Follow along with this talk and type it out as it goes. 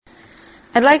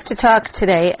I'd like to talk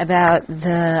today about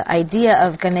the idea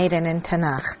of Gan Eden in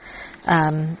Tanakh,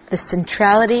 the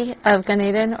centrality of Gan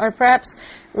Eden, or perhaps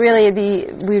really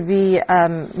we'd be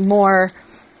more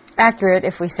accurate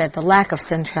if we said the lack of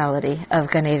centrality of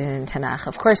Gan Eden in Tanakh.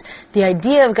 Of course, the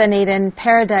idea of Gan Eden,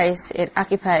 paradise, it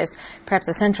occupies perhaps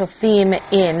a central theme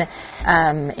in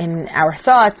our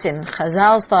thoughts, in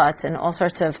Chazal's thoughts, and all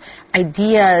sorts of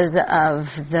ideas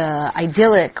of the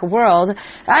idyllic world.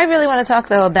 I really want to talk,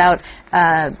 though, about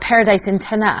paradise in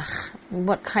Tanakh,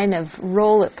 what kind of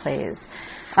role it plays.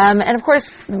 And of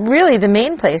course, really the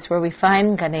main place where we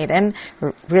find Gan Eden,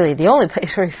 really the only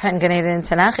place where we find Gan Eden in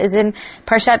Tanakh, is in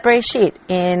Parshat Bereshit,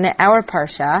 in our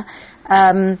Parsha.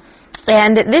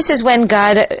 And this is when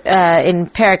God, in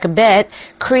Perek Bet,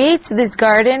 creates this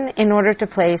garden in order to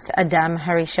place Adam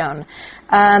Harishon.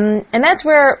 And that's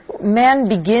where man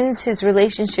begins his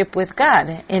relationship with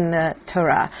God in the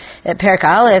Torah. Perek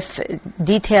Aleph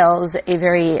details a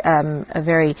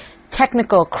very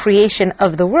technical creation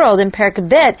of the world, and Perek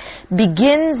Bet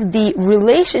begins the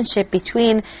relationship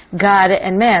between God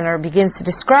and man, or begins to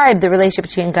describe the relationship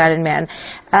between God and man.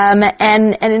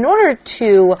 And in order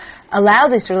to allow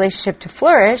this relationship to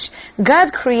flourish,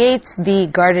 God creates the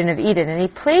Garden of Eden, and He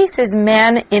places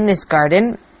man in this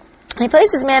garden. He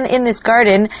places man in this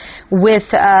garden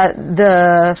with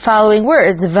the following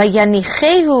words: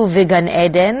 "Vayanichehu v'gan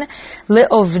Eden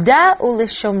le'ovda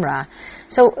u'leshomra."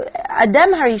 So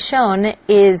Adam Harishon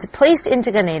is placed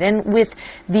into Gan Eden with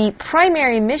the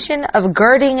primary mission of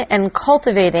guarding and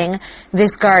cultivating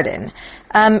this garden.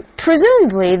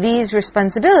 Presumably, these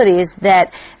responsibilities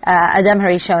that Adam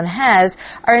Harishon has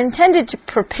are intended to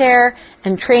prepare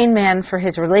and train man for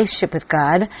his relationship with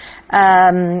God.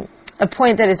 A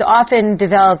point that is often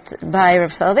developed by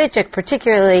Rav Soloveitchik,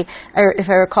 particularly, or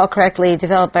if I recall correctly,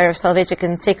 developed by Rav Soloveitchik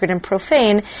in Sacred and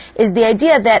Profane, is the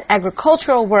idea that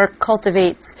agricultural work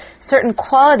cultivates certain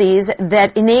qualities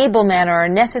that enable man or are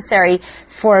necessary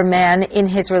for man in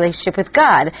his relationship with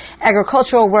God.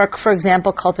 Agricultural work, for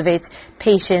example, cultivates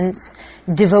patience,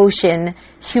 devotion,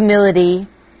 humility,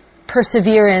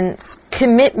 perseverance,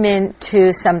 commitment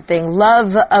to something,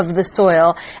 love of the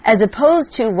soil, as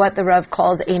opposed to what the Rav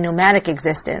calls a nomadic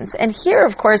existence. And here,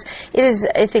 of course, it is,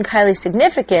 I think, highly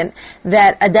significant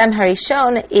that Adam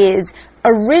Harishon is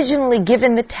originally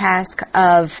given the task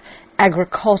of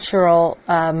agricultural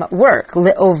work,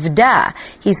 le'ovda.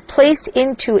 He's placed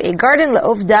into a garden,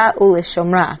 le'ovda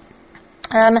u'leshomra.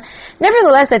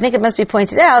 Nevertheless, I think it must be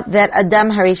pointed out that Adam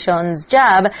Harishon's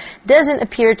job doesn't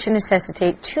appear to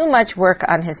necessitate too much work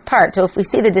on his part. So if we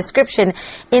see the description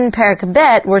in Perek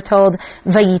Bet, we're told,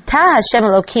 Vayita Hashem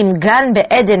Elokim gan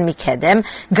be'eden mikedem.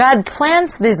 God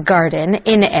plants this garden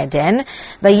in Eden.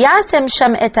 Vayasem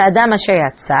sham et Adam asher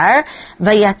yatzar.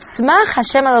 Vayatzmach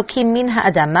Hashem Elokim min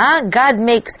ha'adama. God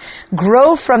makes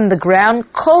grow from the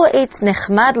ground kol eitz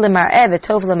nechmad lemar'eh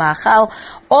v'tov lema'achal.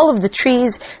 All of the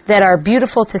trees that are beautiful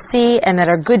to see and that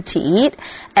are good to eat.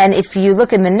 And if you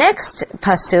look in the next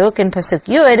pasuk, in pasuk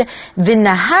Yud,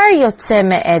 v'nahar yotze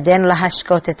me'eden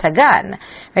lahashkot et hagan,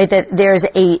 right? That there's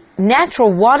a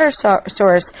natural water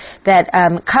source that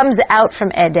comes out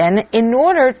from Eden in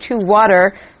order to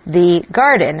water the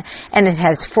garden, and it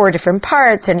has 4 different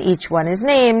parts, and each one is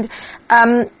named.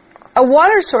 A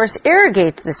water source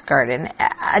irrigates this garden.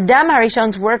 Adam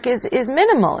Harishon's work is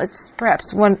minimal. It's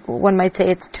perhaps one might say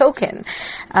it's token.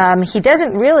 He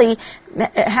doesn't really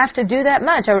have to do that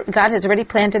much. God has already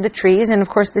planted the trees, and of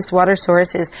course this water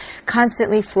source is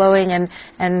constantly flowing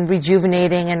and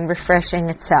rejuvenating and refreshing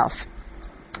itself.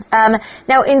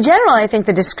 Now, in general, I think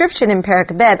the description in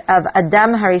Perek Bet of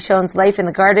Adam Harishon's life in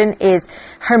the garden is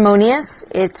harmonious.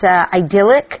 It's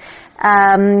idyllic.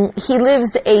 He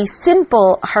lives a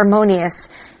simple, harmonious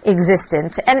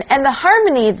existence, and the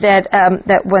harmony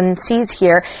that one sees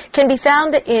here can be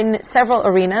found in several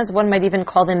arenas. One might even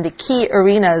call them the key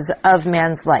arenas of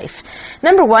man's life.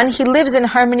 Number one, he lives in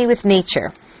harmony with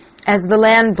nature, as the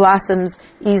land blossoms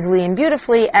easily and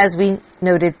beautifully, as we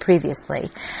noted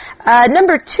previously.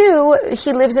 Number two,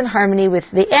 he lives in harmony with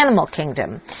the animal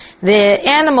kingdom. The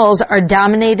animals are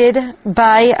dominated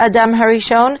by Adam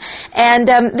Harishon, and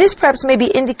this perhaps may be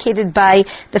indicated by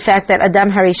the fact that Adam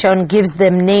Harishon gives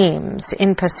them names.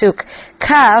 In Pasuk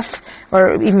Kaf,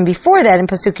 or even before that, in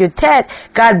Pasuk Yud Tet,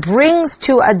 God brings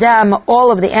to Adam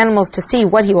all of the animals to see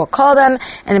what he will call them,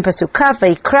 and in Pasuk Kaf,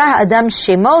 Vayikra Adam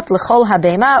Shemot l'chol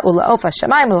habeima u'la'of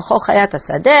hashamayim u'l'chol chayat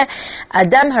hasadeh.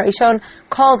 Adam Harishon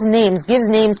calls names, gives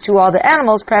names to all the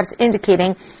animals, perhaps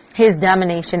indicating his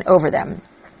domination over them.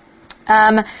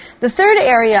 The third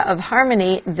area of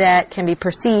harmony that can be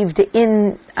perceived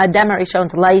in Adam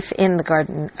Harishon's life in the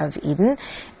Garden of Eden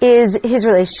is his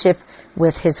relationship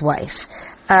with his wife.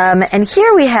 And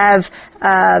here we have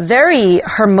a very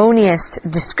harmonious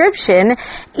description,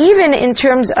 even in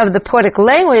terms of the poetic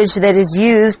language that is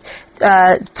used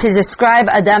to describe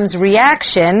Adam's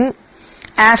reaction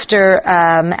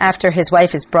after his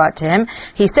wife is brought to him.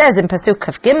 He says in Pasuk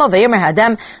Kaf Gimel, Vayomer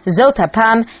Adam Zot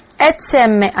Hapam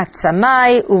Etzem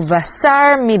me'atzamai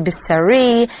uvasar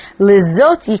mibisari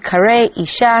lezot yikare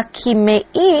isha ki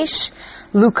me'ish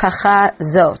lukacha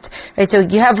zot. Right, so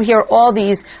you have here all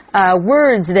these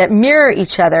words that mirror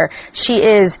each other. She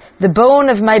is the bone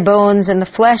of my bones and the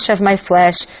flesh of my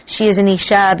flesh. She is an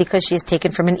isha because she is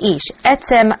taken from an ish.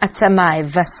 Etzem atzamai,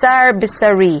 vasar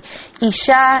bisari,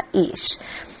 isha ish.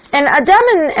 And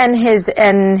Adam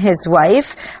and his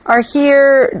wife are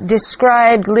here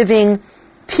described living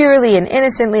purely and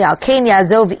innocently. Al Kain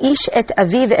Yazov ish et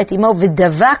aviv et imo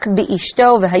v'davak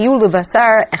bi'ishto v'hayu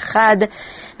levasar echad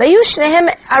v'hayu shnehem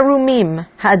arumim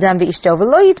ha'adam v'ishto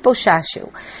v'lo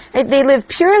yitboshashu. They live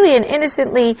purely and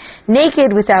innocently,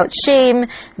 naked, without shame.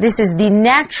 This is the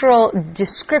natural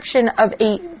description of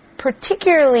a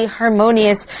particularly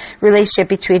harmonious relationship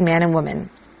between man and woman.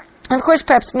 And of course,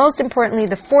 perhaps most importantly,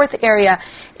 the fourth area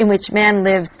in which man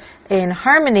lives in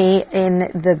harmony in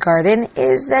the garden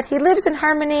is that he lives in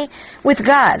harmony with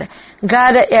God.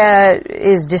 God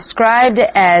is described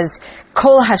as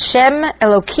Kol Hashem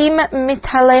Elokim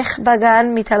mitalech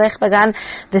bagan.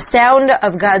 The sound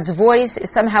of God's voice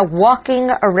is somehow walking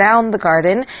around the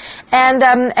garden, and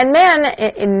man,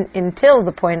 until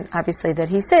the point obviously that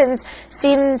he sins,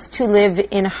 seems to live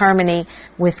in harmony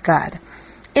with God.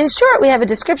 In short, we have a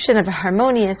description of a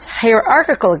harmonious,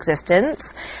 hierarchical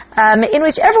existence in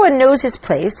which everyone knows his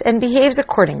place and behaves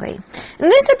accordingly. And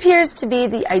this appears to be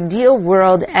the ideal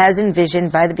world as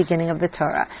envisioned by the beginning of the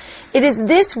Torah. It is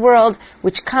this world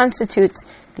which constitutes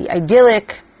the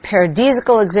idyllic,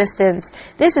 paradisical existence.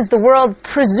 This is the world,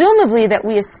 presumably, that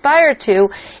we aspire to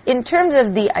in terms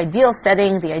of the ideal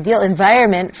setting, the ideal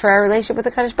environment for our relationship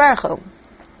with the Kadosh Baruch Hu.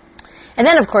 And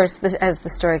then, of course, as the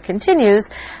story continues,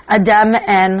 Adam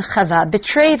and Chava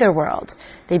betray their world.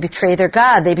 They betray their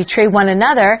God. They betray one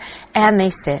another, and they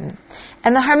sin.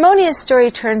 And the harmonious story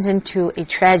turns into a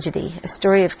tragedy, a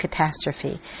story of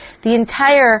catastrophe. The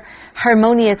entire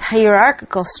harmonious,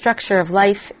 hierarchical structure of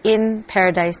life in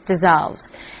paradise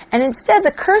dissolves. And instead,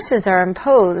 the curses are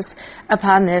imposed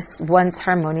upon this once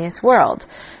harmonious world.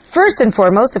 First and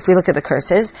foremost, if we look at the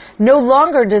curses, no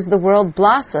longer does the world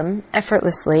blossom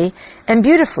effortlessly and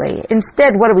beautifully.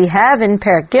 Instead, what do we have in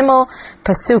Perek Gimel,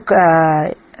 Pasuk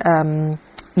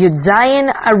Yud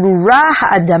Zayin, Arura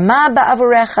ha'adama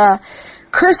ba'avorecha,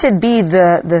 cursed be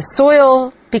the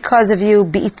soil because of you,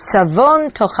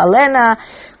 bi'itzavon tochalena,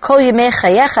 kol yemei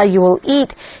chayecha, you will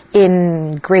eat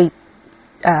in great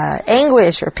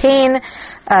anguish or pain.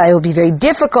 It will be very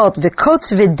difficult.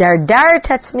 V'kotz v'dardar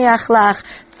tatzmiach lach,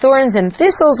 thorns and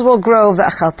thistles will grow.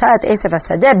 V'achaltat esav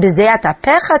hasadeh b'zeat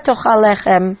apecha tochal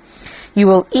lechem. You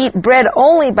will eat bread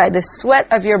only by the sweat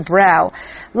of your brow.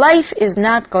 Life is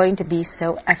not going to be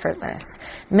so effortless.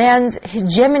 Man's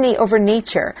hegemony over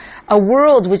nature, a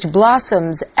world which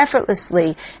blossoms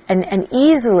effortlessly and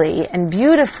easily and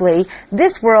beautifully,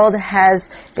 this world has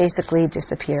basically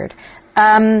disappeared.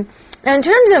 Now, in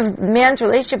terms of man's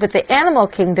relationship with the animal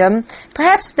kingdom,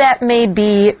 perhaps that may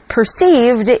be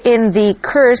perceived in the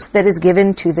curse that is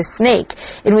given to the snake,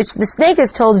 in which the snake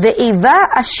is told, "Ve'iva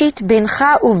ashit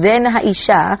bincha uven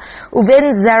ha'isha,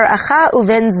 uven zar'acha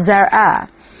uven zar'a.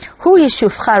 Hu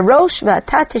yishufcha rosh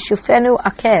v'ata teshufenu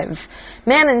akev."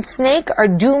 Man and snake are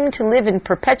doomed to live in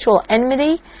perpetual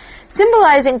enmity,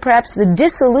 symbolizing perhaps the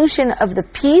dissolution of the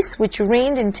peace which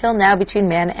reigned until now between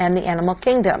man and the animal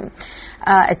kingdom.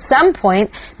 At some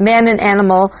point, man and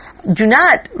animal do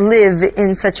not live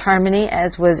in such harmony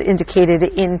as was indicated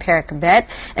in Perek Bet,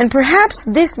 and perhaps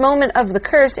this moment of the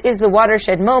curse is the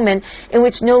watershed moment in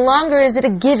which no longer is it a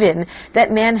given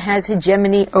that man has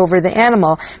hegemony over the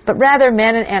animal, but rather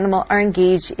man and animal are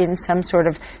engaged in some sort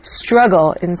of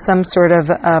struggle, in some sort of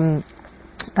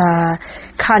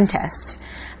contest.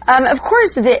 Of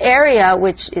course, the area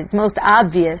which is most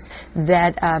obvious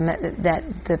that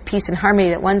the peace and harmony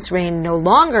that once reigned no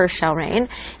longer shall reign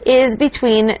is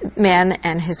between man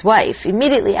and his wife.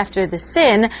 Immediately after the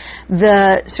sin,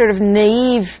 the sort of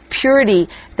naive purity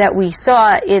that we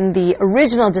saw in the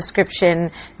original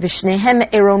description, V'shnehem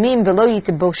eromim v'lo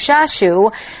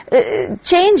yitboshashu,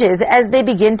 changes as they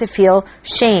begin to feel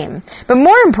shame. But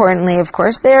more importantly, of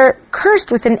course, they're cursed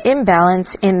with an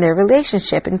imbalance in their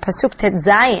relationship. In Pasuk Tet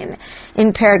Zayin,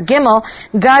 in Perek Gimel,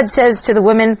 God says to the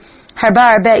woman, Harba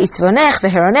arbe itzvonech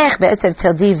v'heronech ve'etzev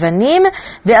teldi vanim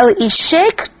ve'el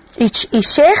ishech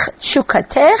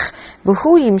shukatech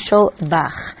v'hu yimshol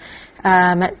bach.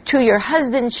 To your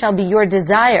husband shall be your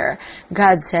desire,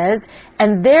 God says,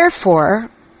 and therefore,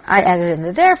 I added in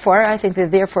the therefore, I think the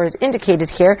therefore is indicated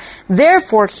here,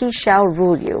 therefore he shall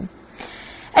rule you.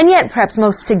 And yet, perhaps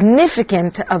most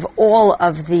significant of all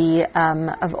of the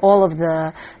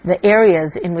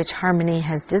areas in which harmony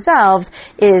has dissolved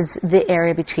is the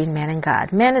area between man and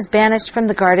God. Man is banished from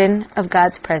the garden of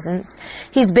God's presence.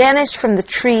 He's banished from the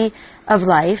tree of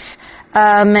life.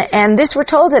 And this we're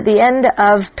told at the end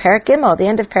of Perek Gimel. The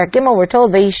end of Perek Gimel, we're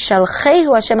told,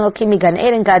 Vayishalchehu Hashem Elokim miGan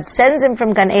Eden. God sends him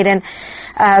from Gan Eden.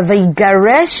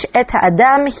 Vayigaresh et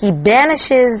ha'adam. He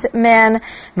banishes man.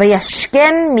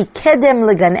 Vayashken mikedem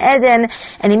leGan Eden.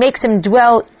 And he makes him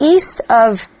dwell east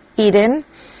of Eden.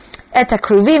 Et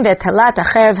hakruvim ve'et halat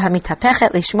acherev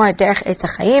hamitapechet lishmor et derech etz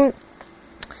ha'chaim.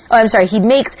 He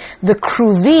makes the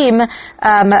Kruvim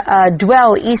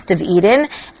dwell east of Eden,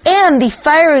 and the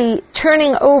fiery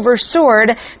turning over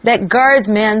sword that guards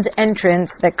man's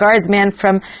entrance, that guards man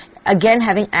from, again,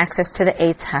 having access to the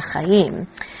Eitz HaChaim.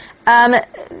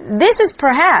 This is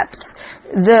perhaps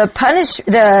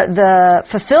the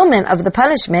fulfillment of the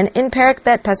punishment in Perek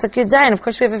Bet Pasuk Yud Zayin. Of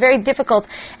course, we have a very difficult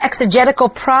exegetical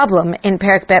problem in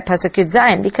Perek Bet Pasuk Yud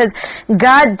Zayin, because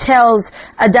God tells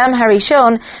Adam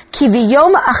Harishon, Ki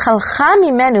v'yom achalcha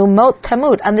mimenu mot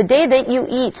tamut. On the day that you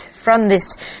eat from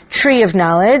this tree of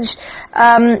knowledge,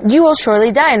 you will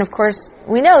surely die. And of course,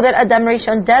 we know that Adam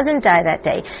Rishon doesn't die that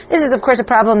day. This is, of course, a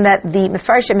problem that the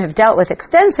Mefarshim have dealt with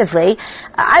extensively.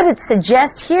 I would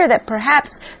suggest here that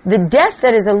perhaps the death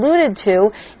that is alluded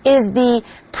to is the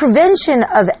prevention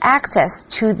of access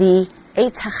to the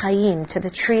Eitz HaChaim, to the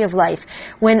tree of life.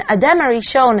 When Adam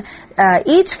Harishon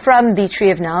eats from the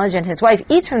tree of knowledge and his wife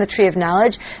eats from the tree of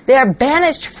knowledge, they are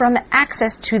banished from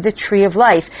access to the tree of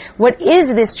life. What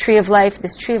is this tree of life?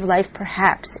 This tree of life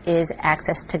perhaps is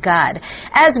access to God.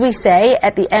 As we say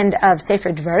at the end of Sefer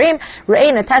Dvarim,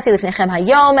 Re'ei natati lifnechem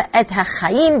hayom et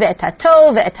hachaim ve'et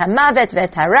hatov ve'et hamavet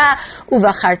ve'et hara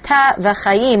uvacharta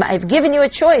v'chaim. I've given you a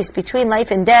choice between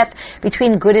life and death,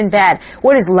 between good and bad.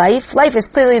 What is life? Life is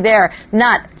clearly there,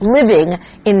 not living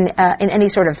in any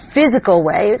sort of physical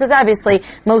way, because obviously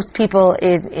most people,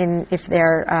 if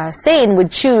they're sane, would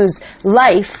choose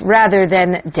life rather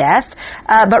than death,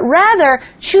 but rather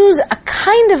choose a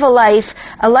kind of a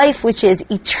life which is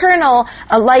eternal,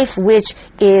 a life which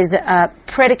is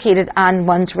predicated on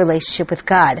one's relationship with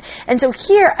God. And so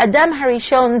here, Adam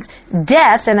Harishon's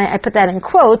death, and I put that in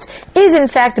quotes, is in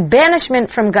fact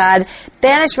banishment from God,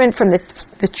 banishment from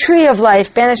the tree of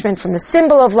life, banishment from the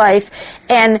symbol of life,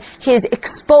 and his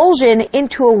expulsion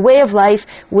into a way of life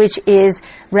which is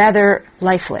rather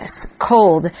lifeless,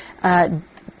 cold,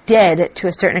 dead to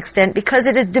a certain extent, because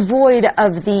it is devoid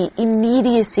of the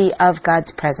immediacy of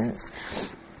God's presence.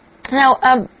 Now,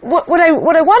 what I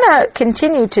want to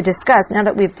continue to discuss, now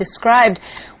that we've described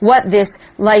what this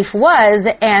life was,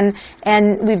 and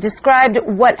we've described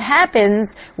what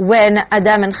happens when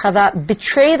Adam and Chava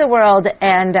betray the world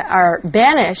and are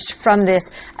banished from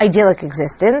this idyllic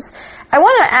existence, I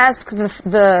want to ask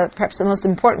perhaps the most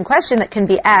important question that can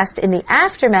be asked in the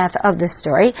aftermath of this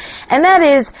story, and that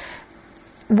is,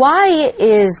 why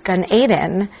is Gan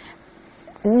Eden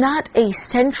not a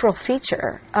central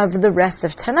feature of the rest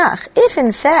of Tanakh, if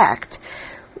in fact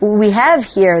we have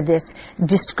here this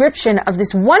description of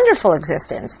this wonderful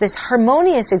existence, this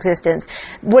harmonious existence,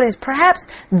 what is perhaps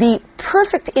the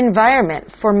perfect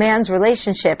environment for man's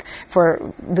relationship,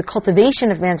 for the cultivation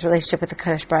of man's relationship with the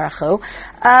Kadosh Baruch Hu,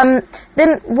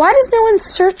 then why does no one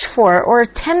search for or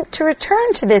attempt to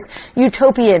return to this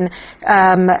utopian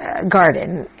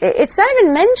garden? It's not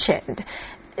even mentioned.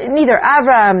 Neither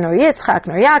Avraham, nor Yitzchak,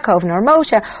 nor Yaakov, nor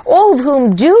Moshe, all of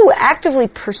whom do actively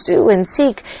pursue and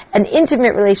seek an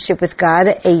intimate relationship with God,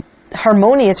 a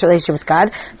harmonious relationship with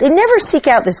God, they never seek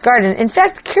out this garden. In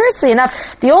fact, curiously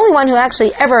enough, the only one who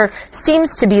actually ever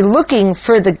seems to be looking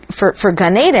for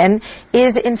Gan Eden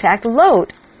is in fact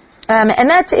Lot. And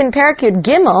that's in Perek Yud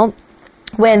Gimel,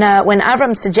 when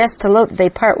Avram suggests to Lot that they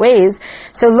part ways.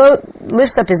 So Lot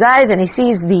lifts up his eyes and he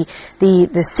sees the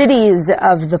cities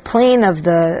of the plain of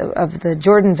the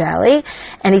Jordan Valley,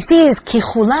 and he sees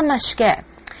Kichulam Mashke,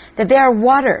 that they are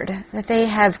watered, that they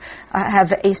have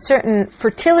a certain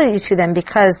fertility to them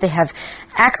because they have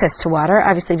access to water,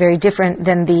 obviously very different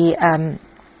than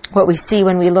what we see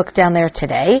when we look down there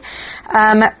today.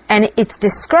 And it's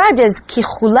described as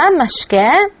Kichulam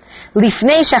Mashke,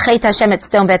 Lifnei Shachet Hashem et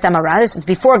Sdom ve'et Amorah. This is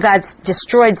before God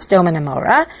destroyed Sdom and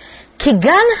Amorah.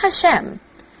 Kigan Hashem,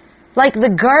 like the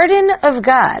garden of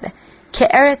God,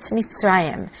 ke'eretz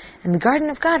Mitzrayim. And the garden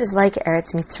of God is like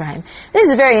Eretz Mitzrayim. This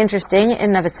is very interesting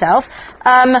in and of itself.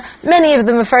 Many of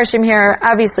the Mefarshim here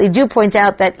obviously do point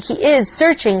out that he is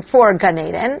searching for Gan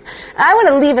Eden. I want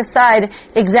to leave aside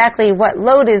exactly what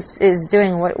Lot is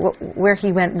doing, where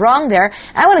he went wrong there.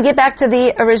 I want to get back to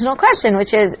the original question,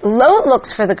 which is, Lot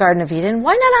looks for the Garden of Eden.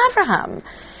 Why not Abraham?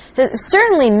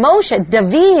 Certainly Moshe,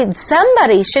 David,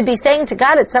 somebody should be saying to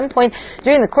God at some point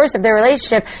during the course of their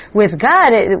relationship with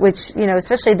God, which,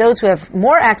 especially those who have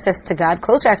more access to God,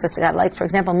 closer access to God, like, for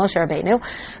example, Moshe Rabbeinu,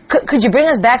 could you bring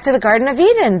us back to the Garden of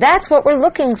Eden? That's what we're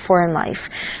looking for in life.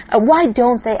 Why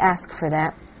don't they ask for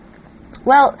that?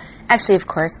 Well, actually, of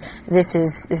course, this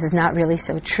is not really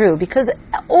so true, because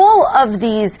all of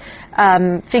these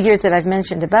figures that I've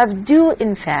mentioned above do,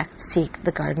 in fact, seek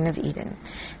the Garden of Eden.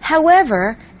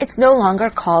 However, it's no longer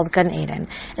called Gan Eden.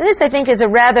 And this, I think, is a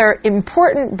rather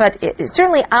important but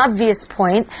certainly obvious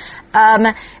point,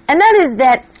 and that is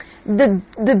that the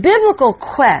biblical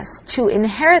quest to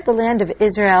inherit the land of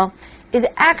Israel is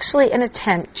actually an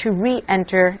attempt to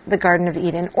re-enter the Garden of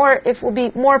Eden, or if we'll be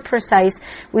more precise,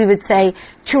 we would say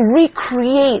to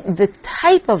recreate the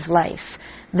type of life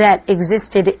that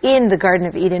existed in the Garden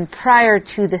of Eden prior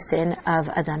to the sin of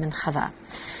Adam and Chava.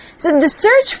 So the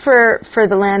search for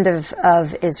the land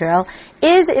of Israel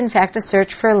is in fact a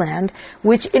search for a land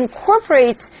which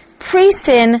incorporates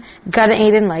pre-sin Gan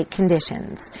Eden-like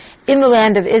conditions. In the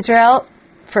land of Israel,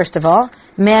 first of all,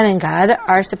 man and God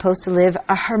are supposed to live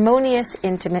a harmonious,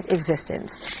 intimate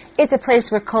existence. It's a place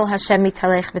where Kol Hashem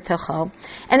mitalech b'tocho.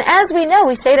 And as we know,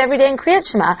 we say it every day in Kriyat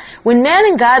Shema, when man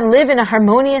and God live in a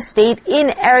harmonious state in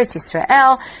Eretz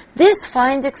Yisrael, this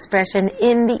finds expression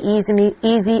in the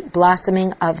easy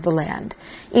blossoming of the land.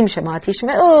 Im shema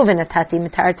tishme'u v'natati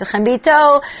mitaretzachem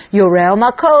b'ito yoreo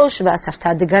makosh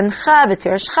v'asafta degancha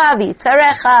v'tirashcha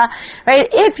v'yitzarecha. Right?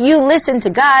 If you listen to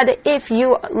God, if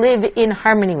you live in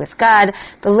harmony with God,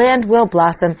 the land will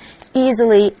blossom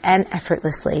easily and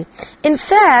effortlessly. In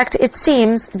fact, it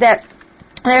seems that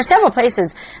there are several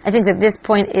places I think that this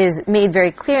point is made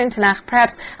very clear in Tanakh.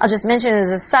 Perhaps I'll just mention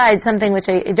as a side something which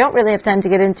I don't really have time to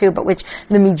get into, but which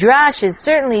the Midrash is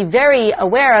certainly very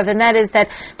aware of, and that is that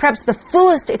perhaps the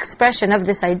fullest expression of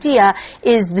this idea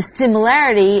exists in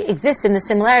the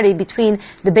similarity between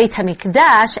the Beit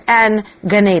HaMikdash and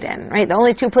Gan Eden, right? The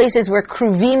only two places where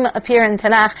Kruvim appear in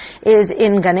Tanakh is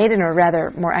in Gan Eden, or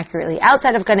rather, more accurately,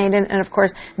 outside of Gan Eden, and of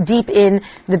course, deep in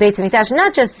the Beit HaMikdash.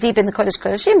 Not just deep in the Kodesh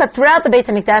Kodashim, but throughout the Beit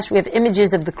HaMikdash we have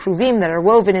images of the Kruvim that are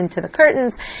woven into the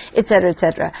curtains, etc.,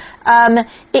 etc.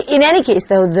 In any case,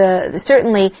 though,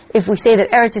 certainly, if we say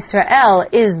that Eretz Yisrael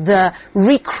is the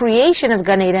recreation of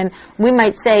Gan Eden, we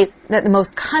might say that the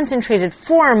most concentrated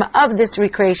form of this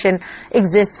recreation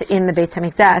exists in the Beit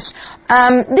HaMikdash.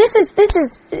 This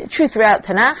is true throughout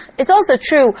Tanakh. It's also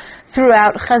true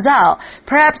throughout Chazal.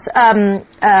 Perhaps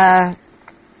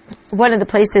one of the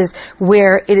places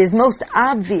where it is most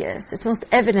obvious, it's most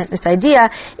evident, this idea,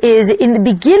 is in the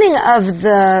beginning of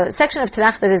the section of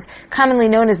Tanakh that is commonly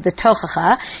known as the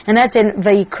Tochacha, and that's in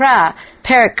Vayikra,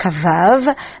 Perek Kavav,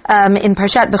 in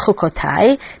Parshat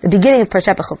Bechukotai, the beginning of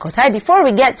Parshat Bechukotai, before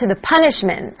we get to the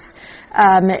punishments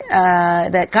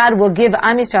that God will give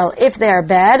Am Yisrael if they are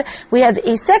bad, we have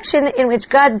a section in which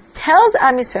God tells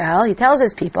Am Yisrael, He tells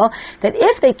His people, that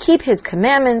if they keep His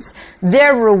commandments,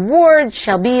 their reward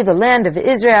shall be the land of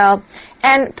Israel,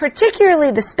 and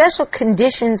particularly the special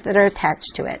conditions that are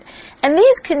attached to it. And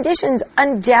these conditions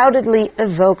undoubtedly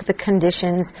evoke the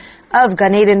conditions of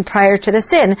Gan Eden prior to the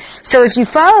sin. So if you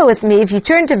follow with me, if you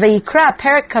turn to Vayikra,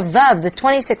 Perek Kavav, the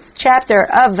 26th chapter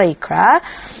of Vayikra,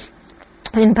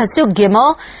 in Pasuk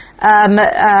Gimel, Am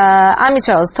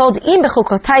Yisrael is told, "Im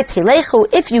bechukotai telechu."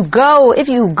 If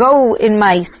you go in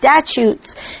my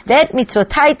statutes, vet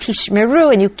mitzvotai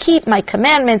tishmeru, and you keep my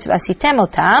commandments, vasitem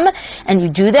otam, and you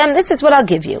do them, this is what I'll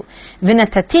give you.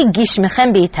 V'natati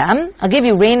gishmechem beitam. I'll give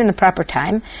you rain in the proper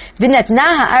time. V'natna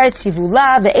haaretz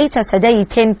yivula, ve'etz hasadeh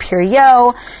yiten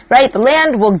piryo. Right, the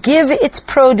land will give its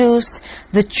produce.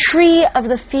 The tree of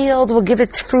the field will give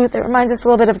its fruit. That reminds us a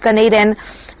little bit of Gan Eden.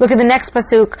 Look at the next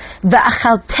pasuk.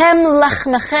 V'achaltem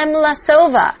lachmechem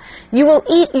lasova. You will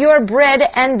eat your bread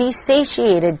and be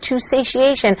satiated, to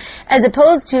satiation, as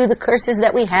opposed to the curses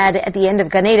that we had at the end of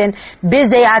Gan Eden.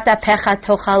 Bizeata pecha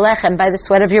tochalechem. By the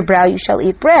sweat of your brow you shall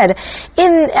eat bread.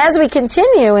 As we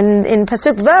continue in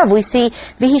pasuk vav, we see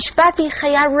v'hishpati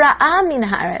chaya ra'a min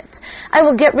haaretz. I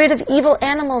will get rid of evil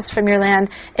animals from your land.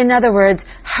 In other words,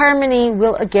 harmony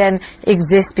will again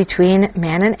exist between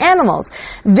man and animals.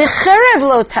 V'cherev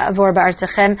lo ta'avor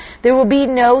ba'artechem, there will be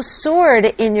no sword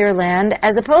in your land,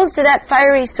 as opposed to that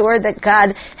fiery sword that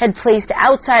God had placed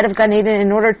outside of Gan Eden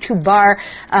in order to bar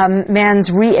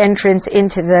man's re-entrance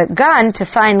into the Gan to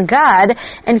find God.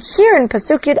 And here in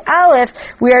Pasuk Yud Aleph,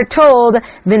 we are told,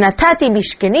 V'natati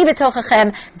mishkeni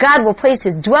b'tochachem, God will place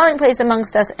His dwelling place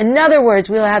amongst us. In other words,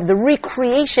 we will have the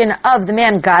recreation of the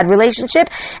man-God relationship,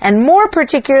 and more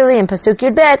particularly in Pasuk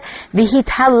Yud Bet,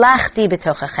 V'hithalachti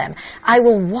b'tochachem, I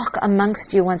will walk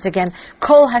amongst you once again.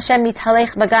 Kol Hashem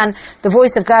mithalech bagan, the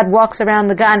voice of God walks around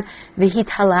the Gan.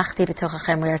 V'hithalachti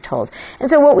b'tochachem, we are told. And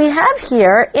so what we have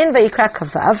here in Vayikra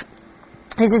Kavav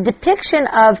is a depiction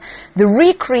of the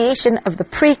recreation of the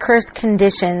pre-curse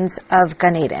conditions of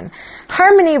Gan Eden.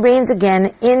 Harmony reigns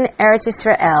again in Eretz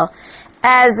Yisrael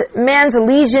as man's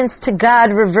allegiance to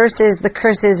God reverses the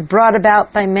curses brought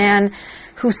about by man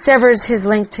who severs his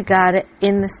link to God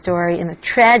in the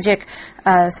tragic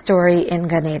story in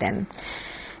Gan Eden.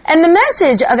 And the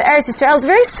message of Eretz Yisrael is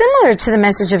very similar to the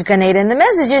message of Gan Eden. The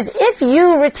message is, if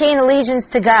you retain allegiance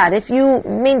to God, if you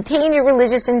maintain your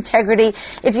religious integrity,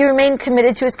 if you remain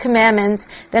committed to His commandments,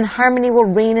 then harmony will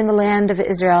reign in the land of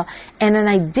Israel, and an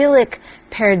idyllic,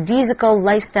 paradisical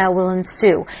lifestyle will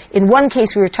ensue. In one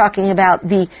case, we were talking about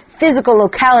the physical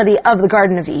locality of the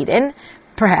Garden of Eden,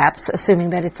 perhaps, assuming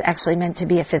that it's actually meant to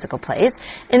be a physical place.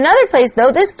 In another place,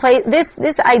 though,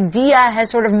 this idea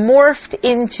has sort of morphed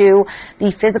into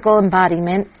the physical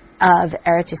embodiment of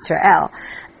Eretz Yisrael.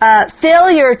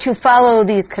 Failure to follow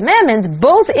these commandments,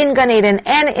 both in Gan Eden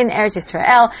and in Eretz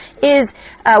Yisrael,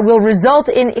 will result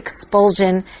in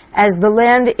expulsion, as the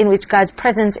land in which God's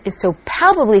presence is so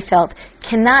palpably felt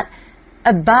cannot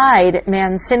abide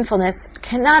man's sinfulness,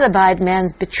 cannot abide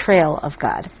man's betrayal of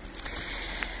God.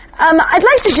 I'd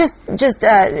like to just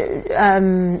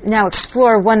now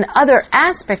explore one other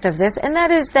aspect of this, and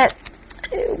that is that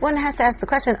one has to ask the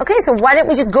question, okay, so why don't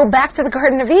we just go back to the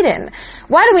Garden of Eden?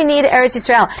 Why do we need Eretz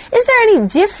Yisrael? Is there any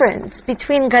difference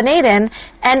between Gan Eden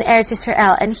and Eretz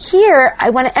Yisrael? And here, I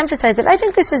want to emphasize that I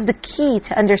think this is the key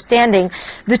to understanding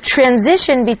the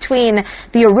transition between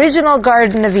the original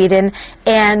Garden of Eden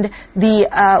and the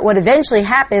what eventually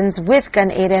happens with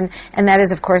Gan Eden, and that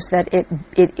is, of course, that it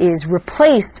is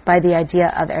replaced by the idea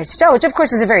of Eretz Yisrael, which, of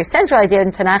course, is a very central idea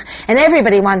in Tanakh, and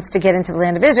everybody wants to get into the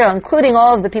land of Israel, including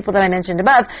all of the people that I mentioned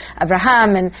above,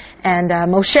 Abraham and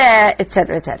Moshe,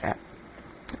 etc., etc.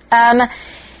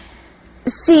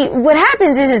 See, what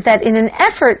happens is that in an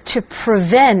effort to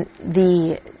prevent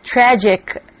the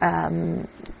tragic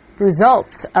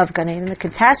results of Gan Eden, the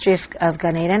catastrophe of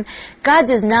Gan Eden, God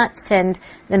does not send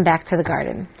them back to the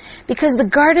garden, because the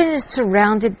garden is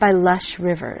surrounded by lush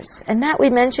rivers, and that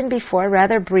we mentioned before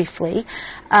rather briefly,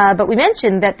 but we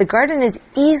mentioned that the garden is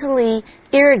easily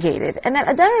irrigated, and that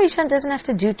Adar Rishon doesn't have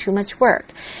to do too much work.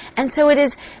 And so it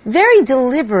is very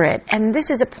deliberate, and this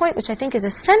is a point which I think is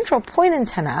a central point in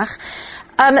Tanakh,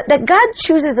 that God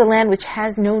chooses a land which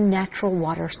has no natural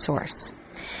water source.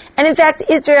 And in fact,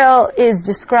 Israel is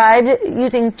described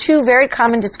using two very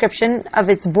common descriptions of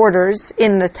its borders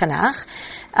in the Tanakh.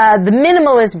 The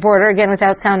minimalist border, again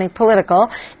without sounding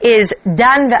political, is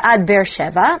Dan ve'ad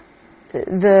Beersheva.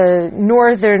 The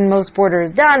northernmost border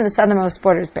is Dan, the southernmost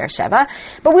border is Beersheba.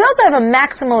 But we also have a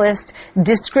maximalist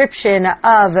description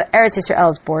of Eretz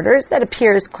Yisrael's borders that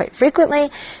appears quite frequently.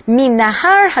 Min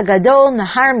Nahar Hagadol,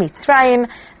 Nahar Mitzrayim,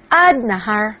 Ad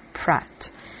Nahar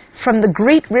Prat. From the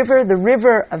great river, the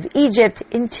river of Egypt,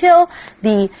 until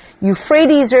the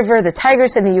Euphrates River, the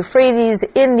Tigris and the Euphrates,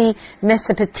 in the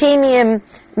Mesopotamian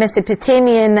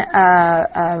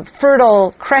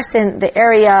fertile crescent, the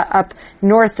area up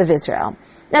north of Israel.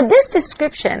 Now, this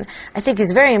description, I think,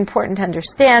 is very important to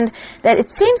understand, that it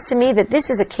seems to me that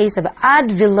this is a case of ad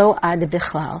vilo ad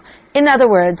bichlal. In other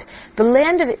words, the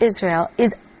land of Israel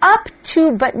is up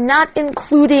to but not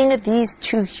including these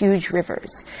two huge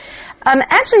rivers.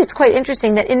 Actually, it's quite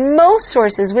interesting that in most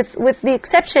sources, with the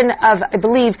exception of, I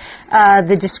believe,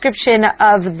 the description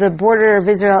of the border of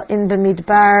Israel in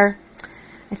Bamidbar,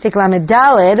 I think Lamed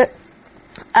Daled,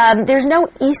 there's no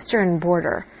eastern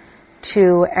border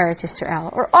to Eretz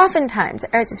Yisrael, or oftentimes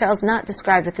Eretz Yisrael is not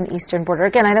described with an eastern border.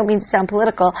 Again, I don't mean to sound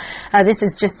political. This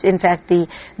is just, in fact, the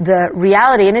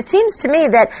reality. And it seems to me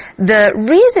that the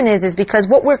reason is because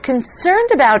what we're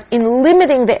concerned about in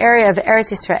limiting the area of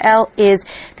Eretz Yisrael is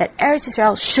that Eretz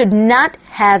Yisrael should not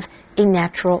have a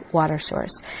natural water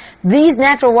source. These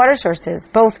natural water sources,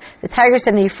 both the Tigris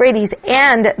and the Euphrates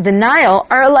and the Nile,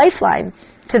 are a lifeline.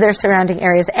 to their surrounding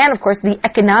areas, and of course the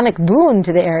economic boon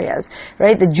to the areas,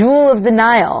 right? The jewel of the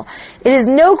Nile. It is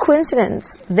no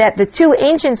coincidence that the two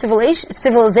ancient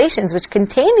civilizations which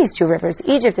contain these two rivers,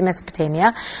 Egypt and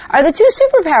Mesopotamia, are the two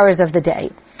superpowers of the day.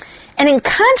 And in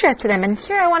contrast to them, and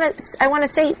here I want to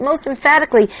say most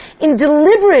emphatically, in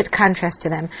deliberate contrast to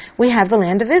them, we have the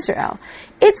land of Israel.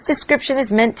 Its description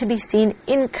is meant to be seen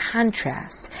in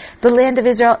contrast. The land of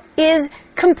Israel is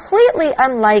completely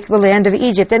unlike the land of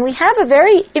Egypt, and we have a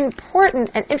very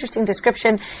important and interesting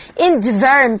description in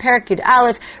Devarim Perek Yud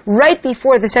Aleph, right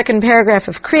before the second paragraph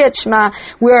of Kriyat Shema,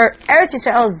 where Eretz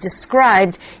Yisrael is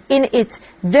described in its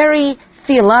very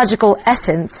theological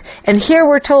essence. And here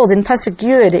we're told in Pasuk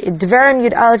Yud, Devarim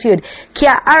Yud Aleph Yud, Ki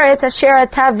ha'aretz asher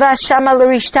atava shama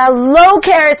l'rishta lo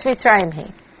ke'eretz Mitzrayim hi.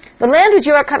 The land which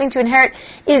you are coming to inherit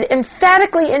is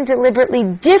emphatically and deliberately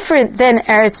different than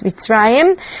Eretz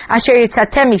Mitzrayim, asher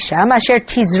yitzatem misham, asher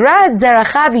tizrad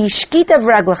zeracha v'yishkita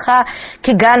v'raglacha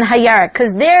kegan hayara.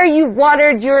 Because there you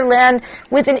watered your land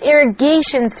with an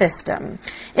irrigation system.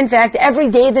 In fact, every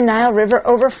day the Nile River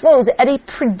overflows at a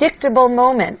predictable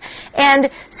moment. And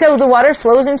so the water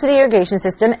flows into the irrigation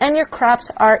system and your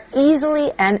crops are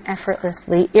easily and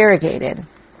effortlessly irrigated.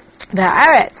 But the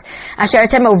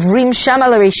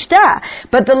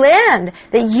land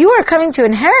that you are coming to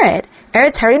inherit,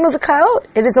 Eretz Harim Uvekaot,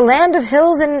 it is a land of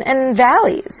hills and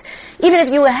valleys. Even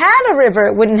if you had a river,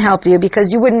 it wouldn't help you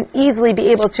because you wouldn't easily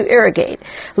be able to irrigate.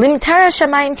 Limtara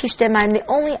Shamayim Tishtemaim, the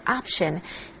only option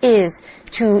is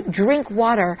to drink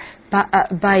water by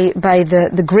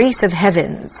the grace of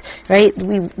heavens, right?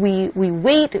 We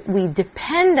wait, we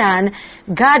depend on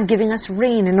God giving us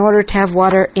rain in order to have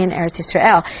water in Eretz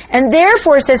Yisrael. And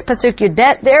therefore, says Pasuk Yud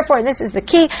Bet, therefore, and this is the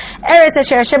key, Eretz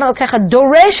Asher Hashem Elokecha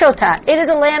Doresh Ota. It is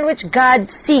a land which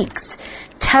God seeks.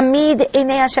 Tamid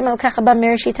Einei Hashem Elokecha Ba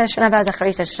Mereshit Hashana V'ad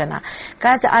Acharit Hashana.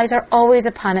 God's eyes are always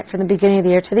upon it from the beginning of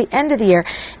the year to the end of the year.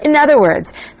 In other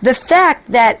words, the fact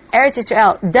that Eretz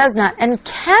Yisrael does not and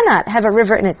cannot have a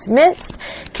river in its midst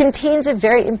contains a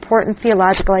very important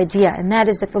theological idea, and that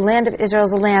is that the land of Israel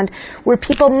is a land where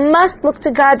people must look to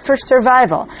God for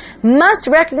survival, must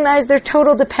recognize their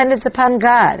total dependence upon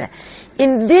God.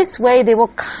 In this way, they will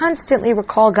constantly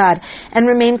recall God and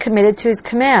remain committed to His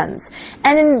commands.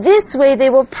 And in this way, they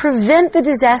will prevent the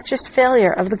disastrous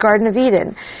failure of the Garden of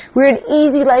Eden, where an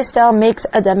easy lifestyle makes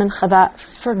Adam and Chava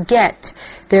forget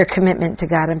their commitment to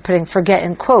God. I'm putting forget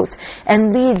in quotes,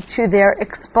 and lead to their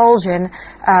expulsion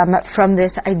from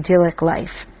this idyllic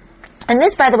life. And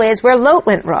this, by the way, is where Lot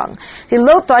went wrong. See,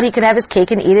 Lot thought he could have his cake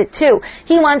and eat it too.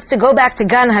 He wants to go back to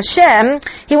Gan Hashem.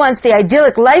 He wants the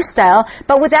idyllic lifestyle,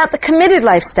 but without the committed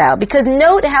lifestyle. Because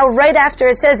note how right after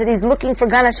it says that he's looking for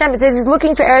Gan Hashem, it says he's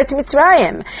looking for Eretz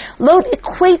Mitzrayim. Lot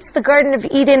equates the Garden of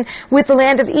Eden with the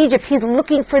land of Egypt. He's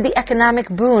looking for the economic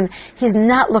boon. He's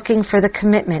not looking for the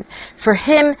commitment. For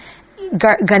him,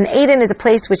 Gan Eden is a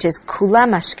place which is Kula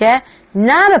Mashke,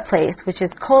 not a place which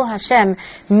is Kol Hashem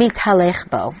Mithalech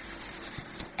Bo.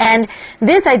 And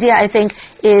this idea, I think,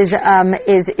 is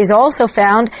also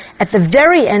found at the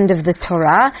very end of the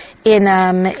Torah in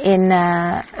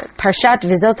Parshat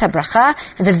Vizot HaBracha,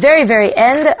 at the very, very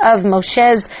end of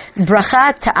Moshe's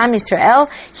bracha to Am Yisrael.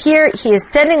 Here he is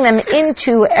sending them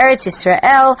into Eretz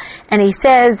Yisrael, and he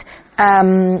says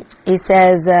in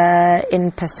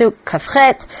Pasuk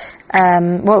Kafchet.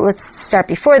 Well, let's start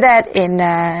before that in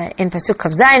Pasuk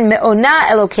Kav Zayin. Me'ona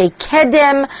Elokei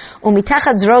Kedem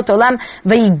umitachat zrot olam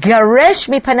vayigaresh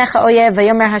mipanecha oyev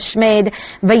vayomer hashmed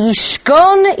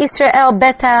vayishkon Yisrael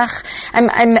betach.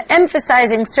 I'm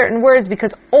emphasizing certain words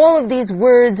because all of these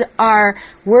words are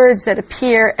words that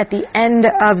appear at the end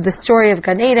of the story of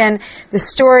Gan Eden, the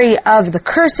story of the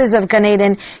curses of Gan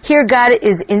Eden. Here God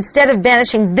is, instead of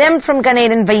banishing them from Gan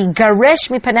Eden, vayigaresh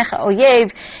mipanecha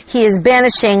oyev, He is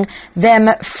banishing them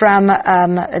from,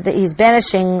 he's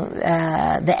banishing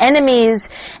the enemies.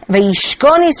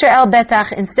 Vayishkon Yisrael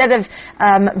betach, instead of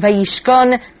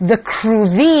Vayishkon the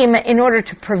Kruvim, in order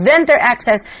to prevent their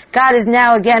access, God is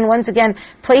now once again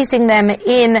placing them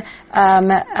in,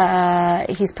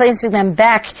 he's placing them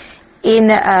back in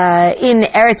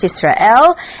Eretz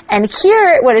Yisrael. And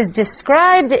here what is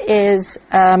described is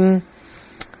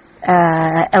El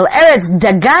Eretz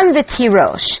Dagan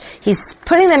v'Tirosh. He's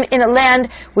putting them in a land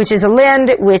which is a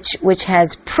land which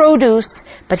has produce,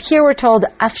 but here we're told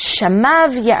Af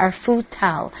Shamav Ya'arfu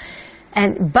Tal,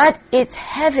 but its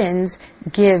heavens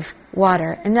give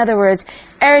water. In other words,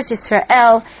 Eretz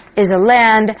Yisrael is a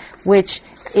land which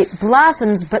it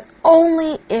blossoms, but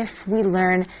only if we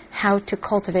learn how to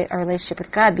cultivate our relationship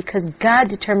with God, because God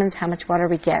determines how much water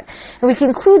we get. And we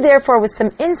conclude, therefore, with some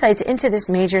insights into this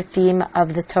major theme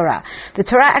of the Torah. The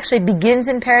Torah actually begins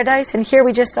in paradise, and here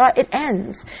we just saw it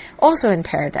ends also in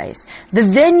paradise. The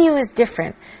venue is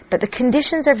different, but the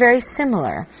conditions are very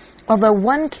similar. Although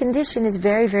one condition is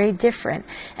very, very different,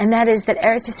 and that is that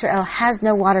Eretz Yisrael has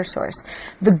no water source.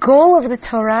 The goal of the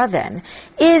Torah, then,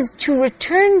 is to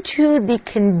return to the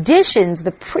conditions,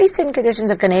 the precedent conditions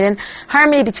of Gan Eden,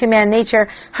 harmony between man and nature,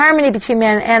 harmony between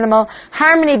man and animal,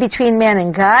 harmony between man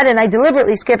and God, and I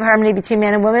deliberately skip harmony between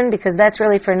man and woman because that's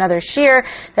really for another shir.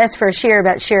 That's for a shir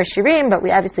about Shir Shirim, but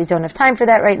we obviously don't have time for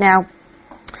that right now.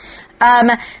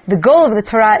 The goal of the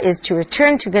Torah is to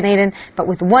return to Gan Eden, but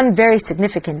with one very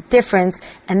significant difference,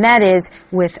 and that is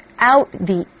without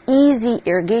the easy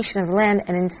irrigation of the land,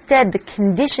 and instead the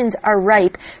conditions are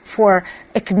ripe for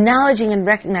acknowledging and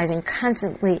recognizing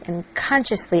constantly and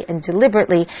consciously and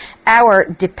deliberately our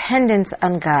dependence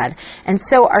on God. And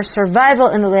so our survival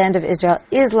in the land of Israel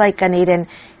is like Gan Eden,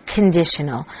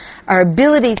 conditional. Our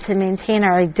ability to maintain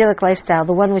our idyllic lifestyle,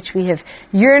 the one which we have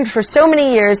yearned for so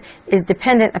many years, is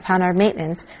dependent upon our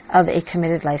maintenance of a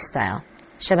committed lifestyle.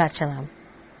 Shabbat Shalom.